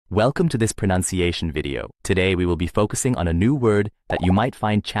Welcome to this pronunciation video. Today we will be focusing on a new word that you might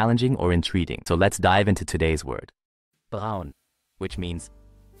find challenging or intriguing. So let's dive into today's word. Braun, which means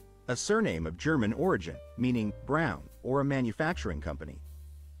a surname of German origin, meaning Brown, or a manufacturing company.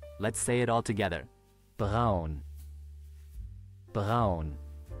 Let's say it all together. Braun. Braun.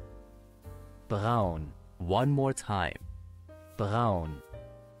 Braun. One more time. Braun.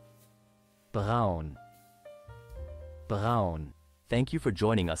 Braun. Braun. Thank you for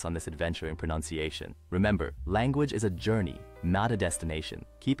joining us on this adventure in pronunciation. Remember, language is a journey, not a destination.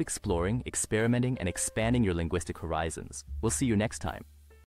 Keep exploring, experimenting, and expanding your linguistic horizons. We'll see you next time.